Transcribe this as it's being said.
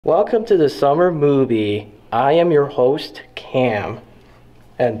Welcome to the summer movie. I am your host, Cam,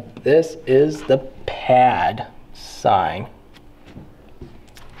 and this is the pad sign.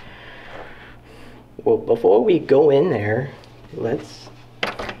 Well, before we go in there, let's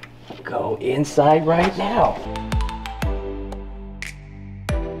go inside right now.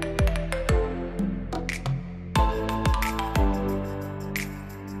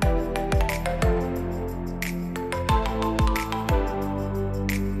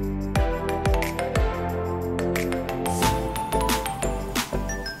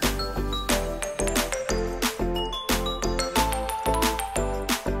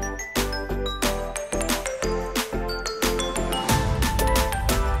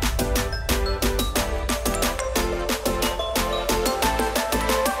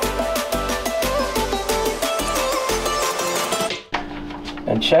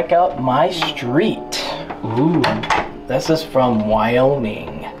 And check out my street. Ooh, this is from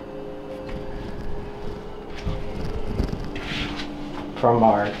Wyoming. From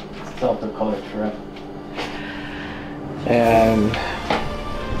our South Dakota trip. And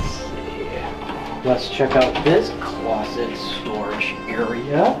let's check out this closet storage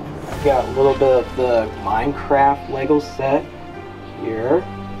area. I've got a little bit of the Minecraft Lego set here.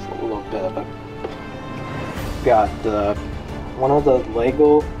 It's a little bit of a... Got the one of the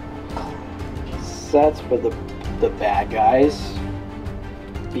Lego sets for the bad guys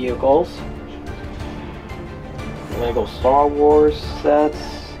vehicles. Lego Star Wars sets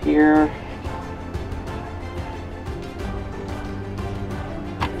here.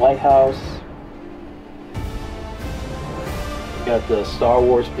 Lighthouse. Got the Star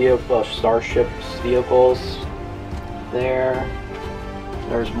Wars vehicle, Starship vehicles there.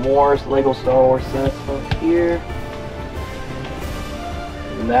 There's more Lego Star Wars sets up here.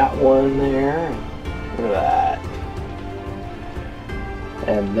 And that one there. Look at that.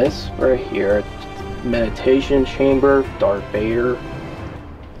 And this right here, meditation chamber, Darth Vader.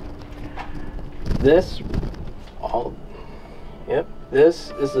 This,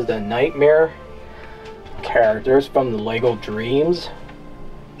 this is the Nightmare characters from the Lego Dreams.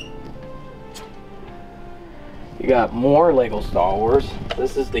 You got more Lego Star Wars.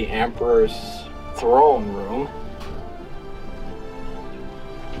 This is the Emperor's throne room.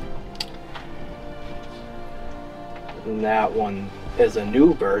 And that one is a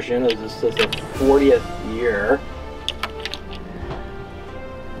new version. This is the 40th year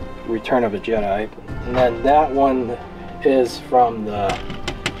Return of a Jedi. And then that one is from the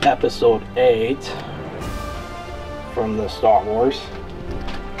episode 8 from the Star Wars.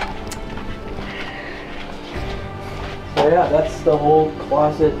 So yeah, that's the whole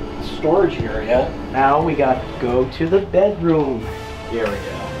closet storage area. Now we got to go to the bedroom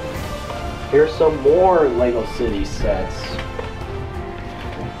area. Here's some more Lego City sets.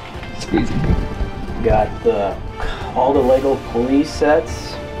 Squeezy. Got all the Lego police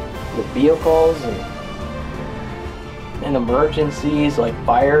sets, the vehicles, and emergencies like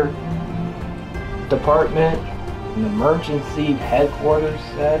fire department, an emergency headquarters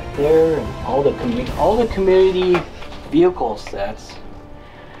set there, and all the community vehicle sets.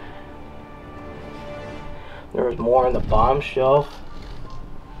 There's more on the bottom shelf.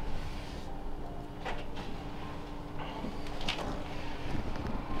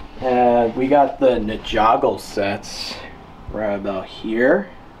 And we got the Ninjago sets right about here.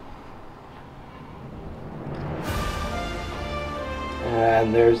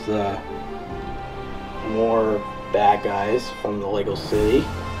 And there's the more bad guys from the Lego City.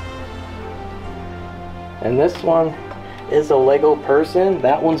 And this one is a Lego person.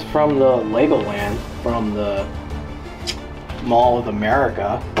 That one's from the Legoland from the Mall of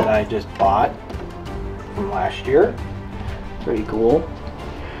America that I just bought from last year. Pretty cool.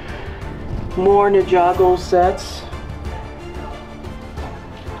 More Ninjago sets.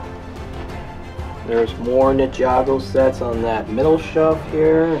 There's more Ninjago sets on that middle shelf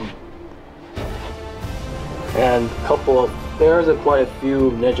here. And there's quite a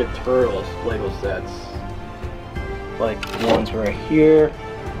few Ninja Turtles Lego sets. Like ones right here.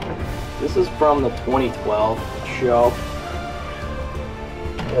 This is from the 2012 show.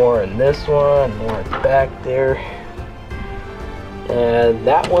 More in this one, more back there. And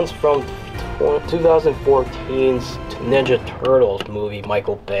that one's from 2014's Ninja Turtles movie,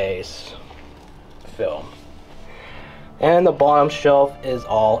 Michael Bay's film. And the bottom shelf is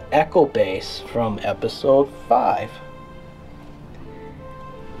all Echo Base from episode 5.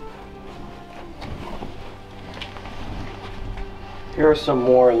 Here are some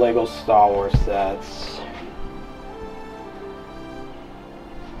more Lego Star Wars sets.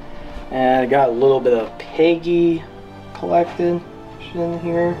 And I got a little bit of Peggy collected. collection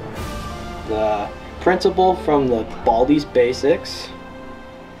here. The principal from the Baldi's Basics.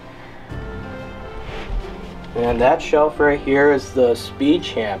 And that shelf right here is the Speed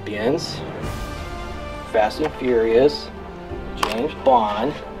Champions, Fast and Furious, James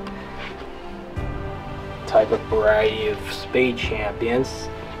Bond, type of variety of Speed Champions,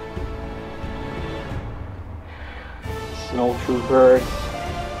 Snow Troopers,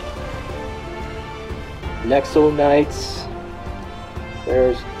 Nexo Knights.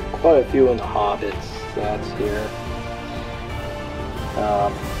 There's quite a few in the Hobbits that's here.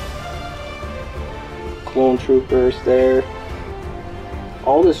 Clone Troopers there.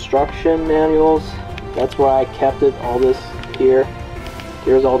 All instruction manuals. That's where I kept it. All this here.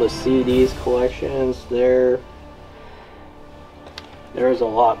 Here's all the CDs collections there. There's a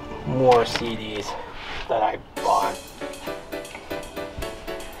lot more CDs that I bought.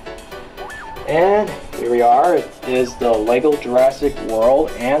 And here we are. It is the Lego Jurassic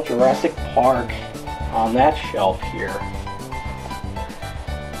World and Jurassic Park on that shelf here.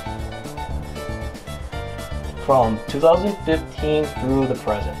 From 2015 through the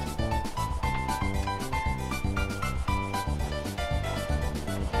present.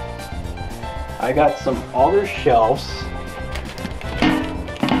 I got some other shelves.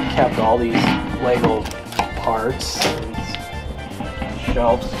 Kept all these Lego parts,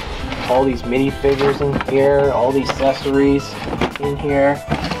 shelves, all these minifigures in here, all these accessories in here.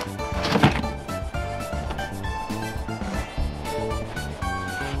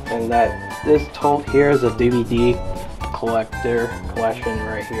 And this tote here is a DVD collection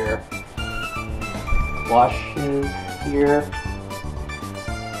right here. Washes here.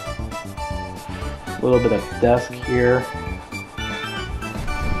 A little bit of desk here.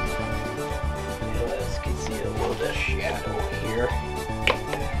 Let's see a little bit of shadow here.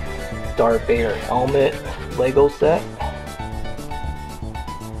 Darth Vader helmet Lego set.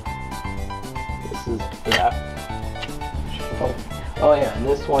 This is, yeah. Oh yeah, and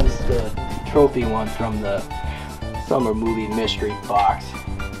this one's the trophy one from the summer movie mystery box.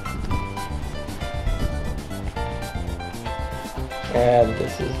 And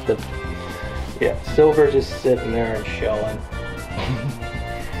this is the, yeah, silver just sitting there and chilling.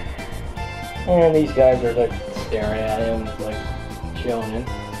 And these guys are like staring at him, like chilling.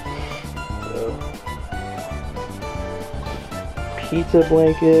 So, pizza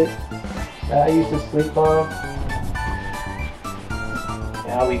blanket that I used to sleep on.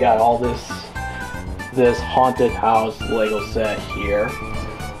 Now we got all this haunted house Lego set here.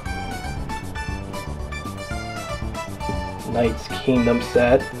 Knight's Kingdom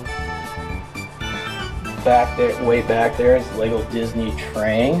set. Back there, way back there is Lego Disney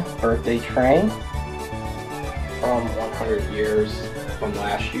Train, birthday train from 100 years from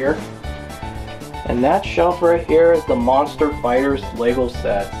last year. And that shelf right here is the Monster Fighters Lego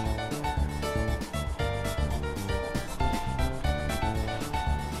sets.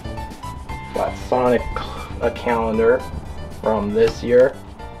 Got Sonic, a calendar from this year.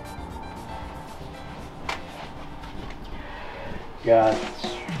 Got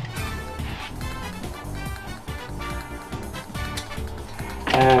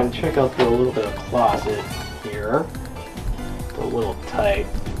and check out the little bit of closet here. It's a little tight,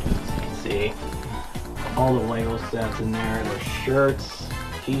 as you can see. All the Lego sets in there. There's shirts,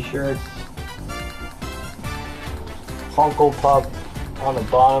 t-shirts, Funko Pop on the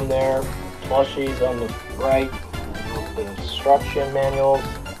bottom there. Plushies on the right, the instruction manuals.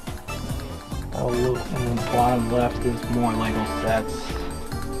 In the bottom left is more Lego sets.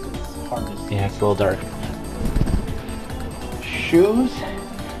 It's hard to see, it's a little dark. Shoes,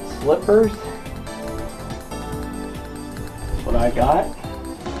 slippers. That's what I got.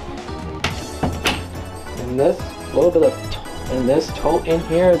 And this little bit of in this tote in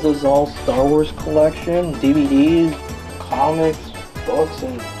here, this is all Star Wars collection, DVDs, comics, books,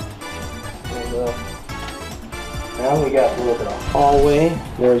 and now we got a little bit of hallway.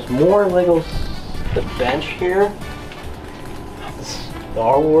 There's more Legos, the bench here.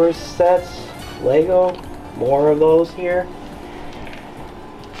 Star Wars sets, Lego, more of those here.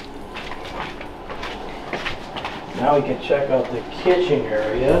 Now we can check out the kitchen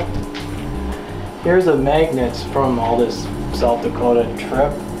area. Here's the magnets from all this South Dakota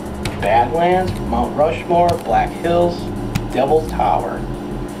trip. Badlands, Mount Rushmore, Black Hills, Devil's Tower.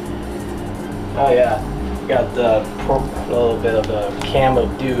 Oh yeah, got the little bit of the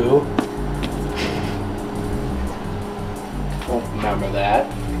Camadoo. Don't remember that.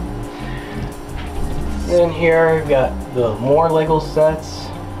 Then here we've got the more Lego sets,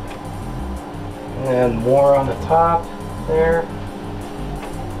 and then more on the top there.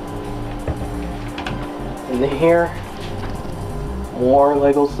 And then here, more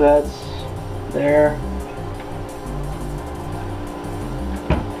Lego sets there.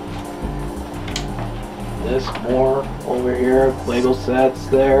 This more over here, Lego sets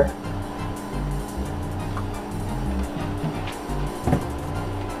there.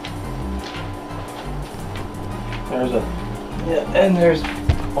 There's and there's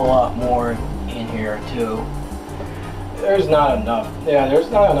a lot more in here too. There's not enough. Yeah,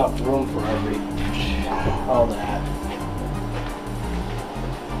 there's not enough room for all that.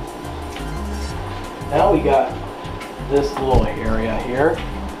 Now we got this little area here.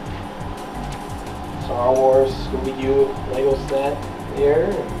 Star Wars Scooby-Doo Lego set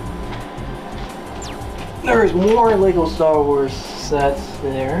here. There's more Lego Star Wars sets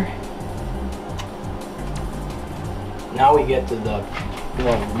there. Now we get to the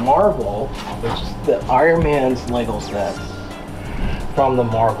Marvel, which is the Iron Man's Lego sets from the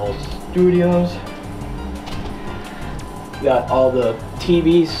Marvel Studios. We got all the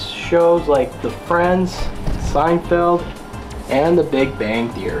TV shows like The Friends, Seinfeld, and The Big Bang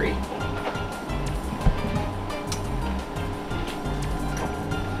Theory.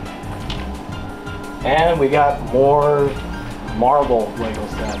 And we got more Marvel Lego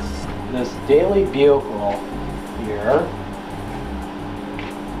sets. This Daily Bugle here.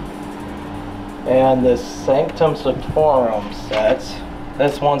 And the Sanctum Sanctorum sets.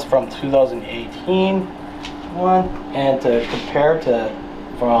 This one's from 2018 one, and to compare to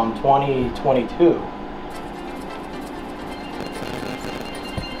from 2022.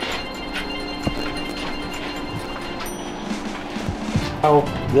 Oh,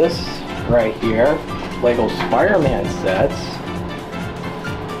 this right here, Lego Spider-Man sets.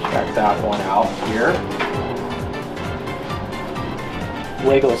 Check that one out here.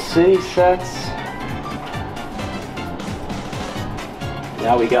 Lego City sets.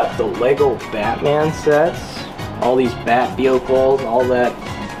 Now we got the Lego Batman sets. All these Bat vehicles, all that.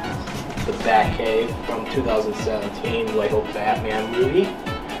 The Batcave from 2017 Lego Batman movie.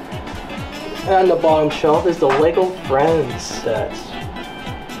 And the bottom shelf is the Lego Friends sets.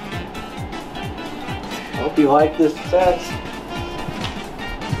 Hope you like this sets.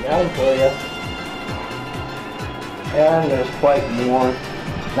 Got them for you. And there's quite more.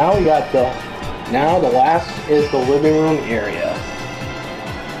 Now we got the last is the living room area.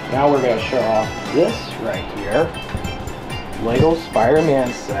 Now we're going to show off this right here. Lego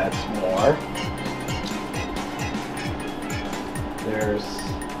Spider-Man sets more. There's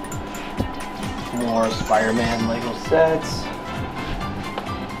more Spider-Man Lego sets.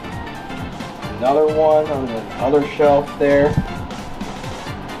 Another one on the other shelf there.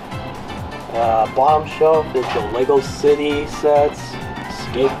 Bottom shelf is the Lego City sets,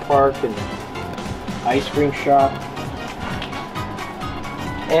 skate park and ice cream shop.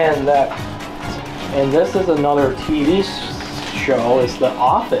 And this is another TV show. It's The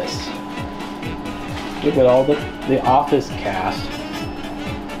Office. Look at all the Office cast.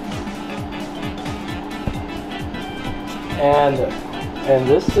 And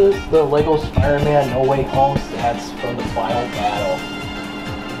this is the Lego Spider-Man No Way Home sets from the final battle.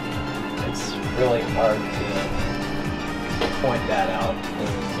 It's really hard to point that out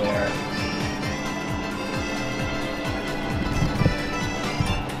there.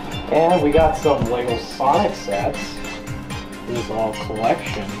 And we got some Lego Sonic sets. This is all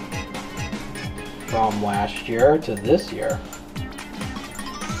collection from last year to this year.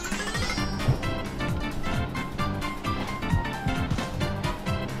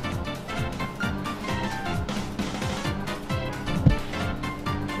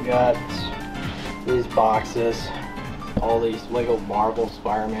 We got these boxes, all these Lego Marvel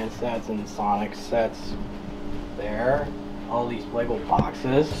Spider-Man sets and Sonic sets there. All these Lego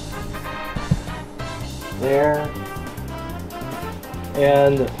boxes there.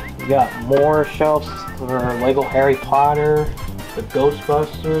 And we got more shelves for Lego Harry Potter, the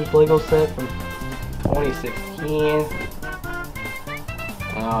Ghostbusters Lego set from 2016.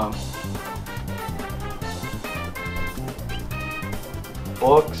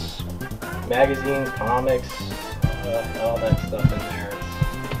 Books, magazines, comics, all that stuff in there.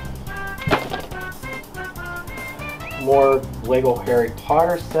 More Lego Harry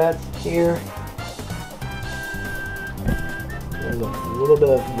Potter sets here. There's a little bit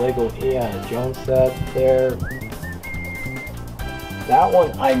of Lego Indiana Jones set there. That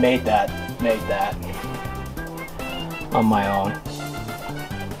one I made that on my own.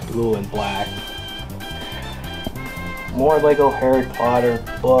 Blue and black. More Lego Harry Potter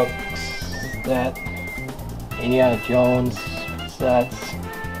books, that Indiana Jones sets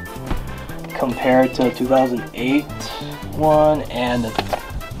compared to 2008 one and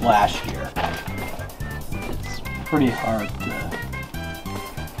last year. It's pretty hard to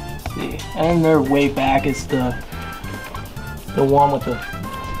see. And their way back is the one with the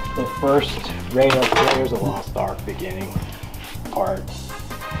first Raiders of the Lost Ark beginning part.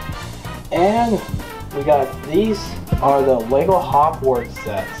 And we got, these are the Lego Hogwarts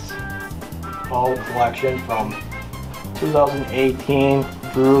sets. All the collection from 2018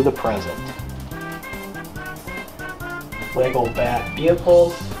 through the present. Lego Bat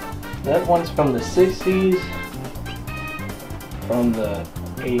vehicles. That one's from the 60s, from the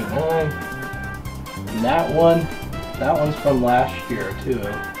 89. And that one's from last year too.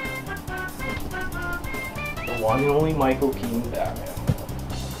 The one and only Michael Keaton Batman.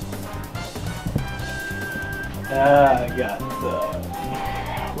 I got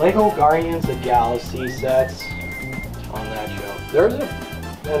the Lego Guardians of the Galaxy sets on that show. There's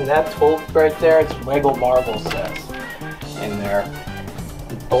and that tool right there, it's Lego Marvel sets in there.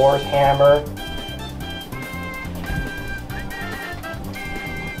 Thor's hammer.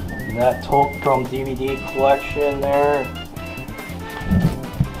 And that Tolkien DVD collection there.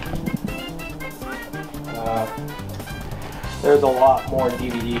 There's a lot more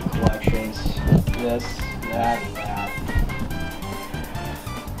DVD collections. This, that, and that.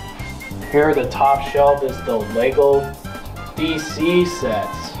 Here at the top shelf is the Lego DC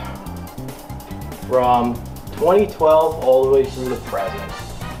sets from 2012 all the way through the present.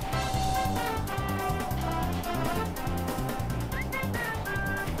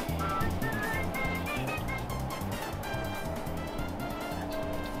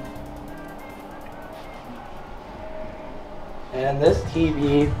 And this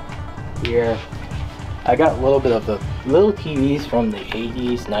TV here, I got a little bit of the little TVs from the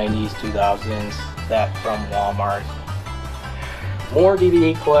 80s, 90s, 2000s, that from Walmart. More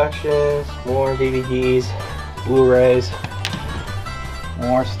DVD collections, more DVDs, Blu-rays,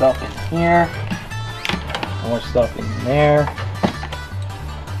 more stuff in here, more stuff in there.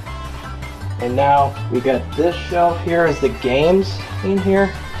 And now we got this shelf here is the games in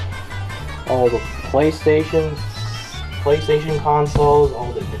here. All the PlayStation consoles,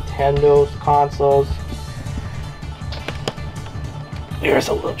 all the Nintendo consoles. Here's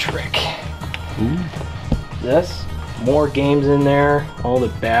a little trick. Ooh. This, more games in there, all the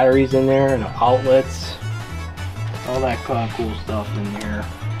batteries in there and the outlets, all that kind of cool stuff in there,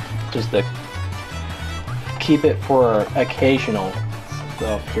 just to keep it for occasional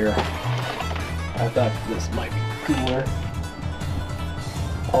stuff here. I thought this might be cooler.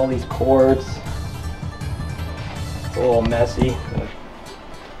 All these cords. It's a little messy, but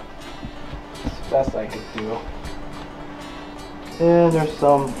it's the best I could do. And there's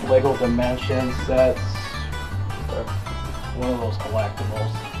some Lego Dimensions sets. One of those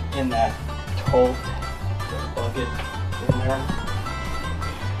collectibles in that tote bucket in there.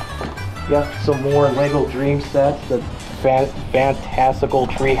 Got some more Lego Dream sets. The Fantastical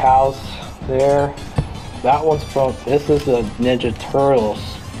Treehouse there. That one's from, this is a Ninja Turtles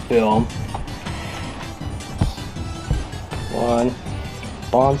film. One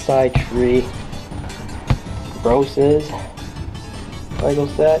bonsai tree roses Lego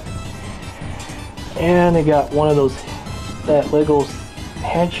set, and they got one of those, that Lego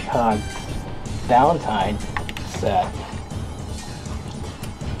Hedgehog Valentine set.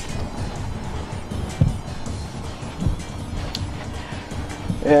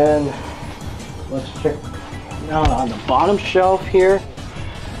 And let's check now on the bottom shelf here.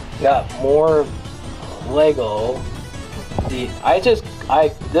 Got more Lego.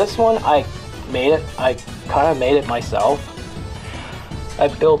 This one I made it. I kind of made it myself. I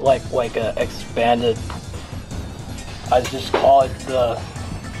built like a expanded. I just call it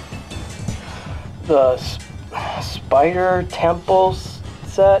the Spider Temples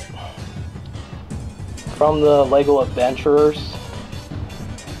set from the Lego Adventurers.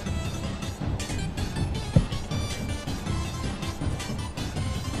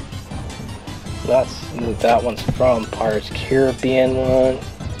 That one's from Pirates Caribbean one.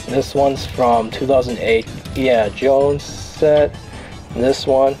 This one's from 2008. Yeah, Jones set. And this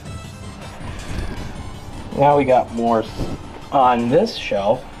one. Now we got more on this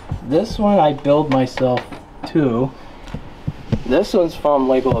shelf. This one I built myself too. This one's from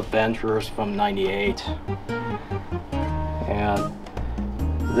Lego Adventurers from '98. And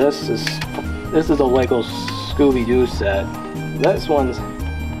this is a Lego Scooby-Doo set. This one's,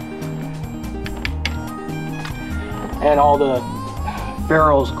 and all the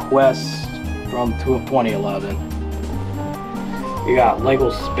Pharaoh's Quest from 2011. You got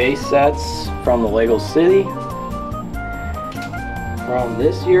Lego Space sets from the Lego City from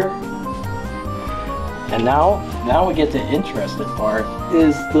this year. And now we get to the interesting part,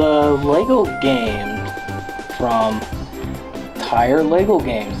 is the Lego game from Tire Lego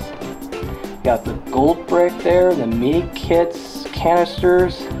Games. Got the gold brick there, the mini kits,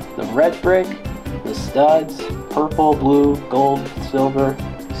 canisters, the red brick, the studs, purple, blue, gold, silver,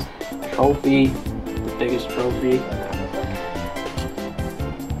 trophy, the biggest trophy.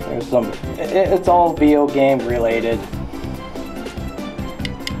 There's some, it's all video game related.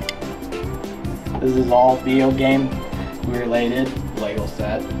 This is all video game related Lego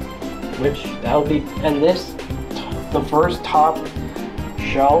set, which that'll be, and this, the first top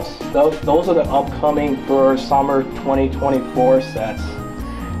shelves, those are the upcoming for summer 2024 sets,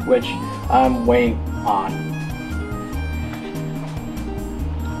 which I'm waiting on.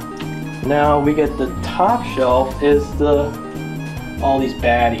 Now we get the top shelf is all these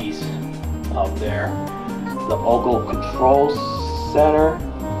baddies up there. The Ogle Control Center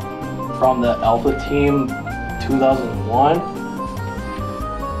from the Alpha Team 2001.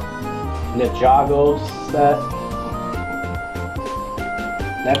 Ninjago set.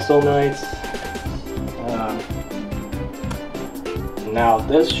 Nexo Knights. Now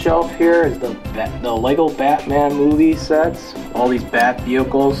this shelf here is the Lego Batman movie sets. All these Bat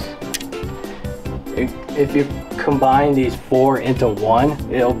vehicles. If you combine these 4 into one,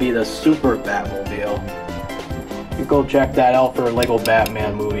 it'll be the Super Batmobile. You go check that out for a Lego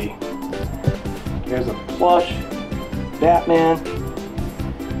Batman movie. There's a plush Batman.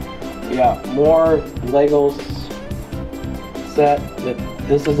 You got more Legos set.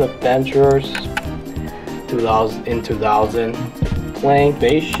 This is Avengers 2000 playing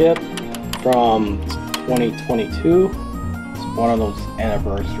spaceship from 2022. It's one of those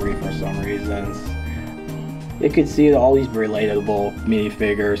anniversary for some reasons. You can see all these relatable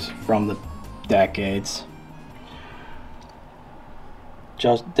minifigures from the decades.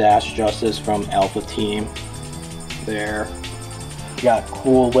 Dash Justice from Alpha Team there. You got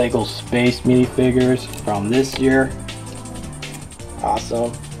cool Lego Space minifigures from this year.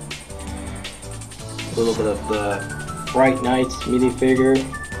 Awesome. A little bit of the Fright Nights minifigure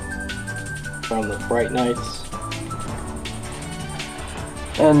from the Fright Nights.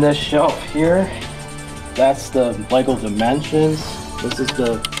 And this shelf here, that's the Lego Dimensions. This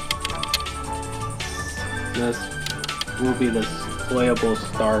will be the playable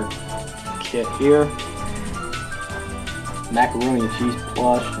start kit here. Macaroni and cheese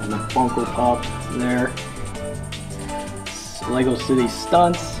plush and the Funko Pop there. Lego City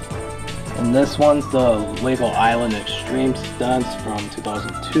Stunts. And this one's the Lego Island Extreme Stunts from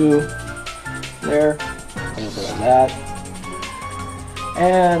 2002. There. A little bit of that.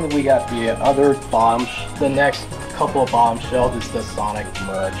 And we got the other the next couple of bombshells is the Sonic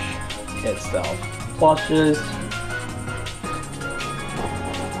merch itself. Plushes.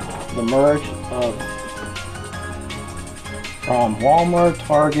 The merch from Walmart,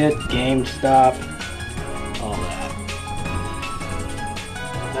 Target, GameStop, all that.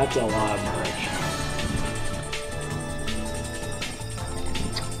 That's a lot of merch.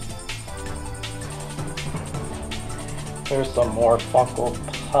 There's some more Funko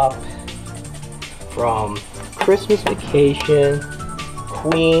Pop from Christmas Vacation,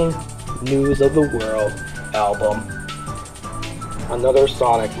 Queen, News of the World album. Another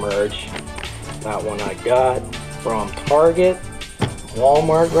Sonic merch. That one I got from Target,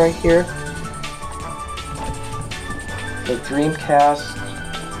 Walmart right here. The Dreamcast,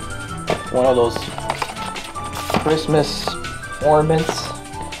 one of those Christmas ornaments,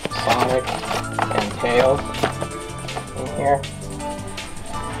 Sonic and Tails in here.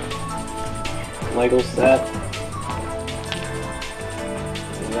 Lego set.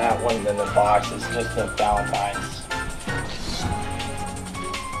 And that one in the box is just a Valentine's.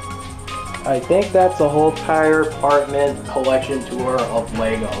 I think that's a whole entire apartment collection tour of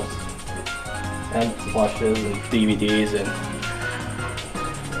Legos and plushes and DVDs and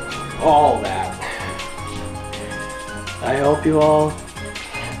all that. I hope you all,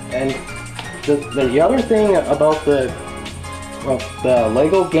 and the other thing about the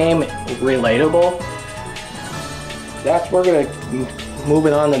Lego game Relatable, that's we're gonna move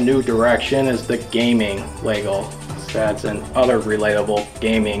it on a new direction, is the gaming Lego sets and other relatable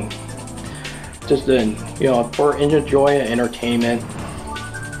gaming. Just for enjoyment, entertainment,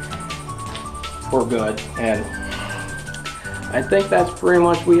 we're good, and I think that's pretty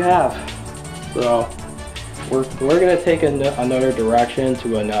much we have. So we're gonna take another direction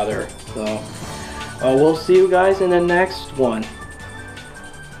to another. So we'll see you guys in the next one.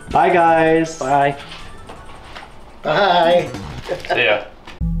 Bye guys. Bye. Bye. See ya.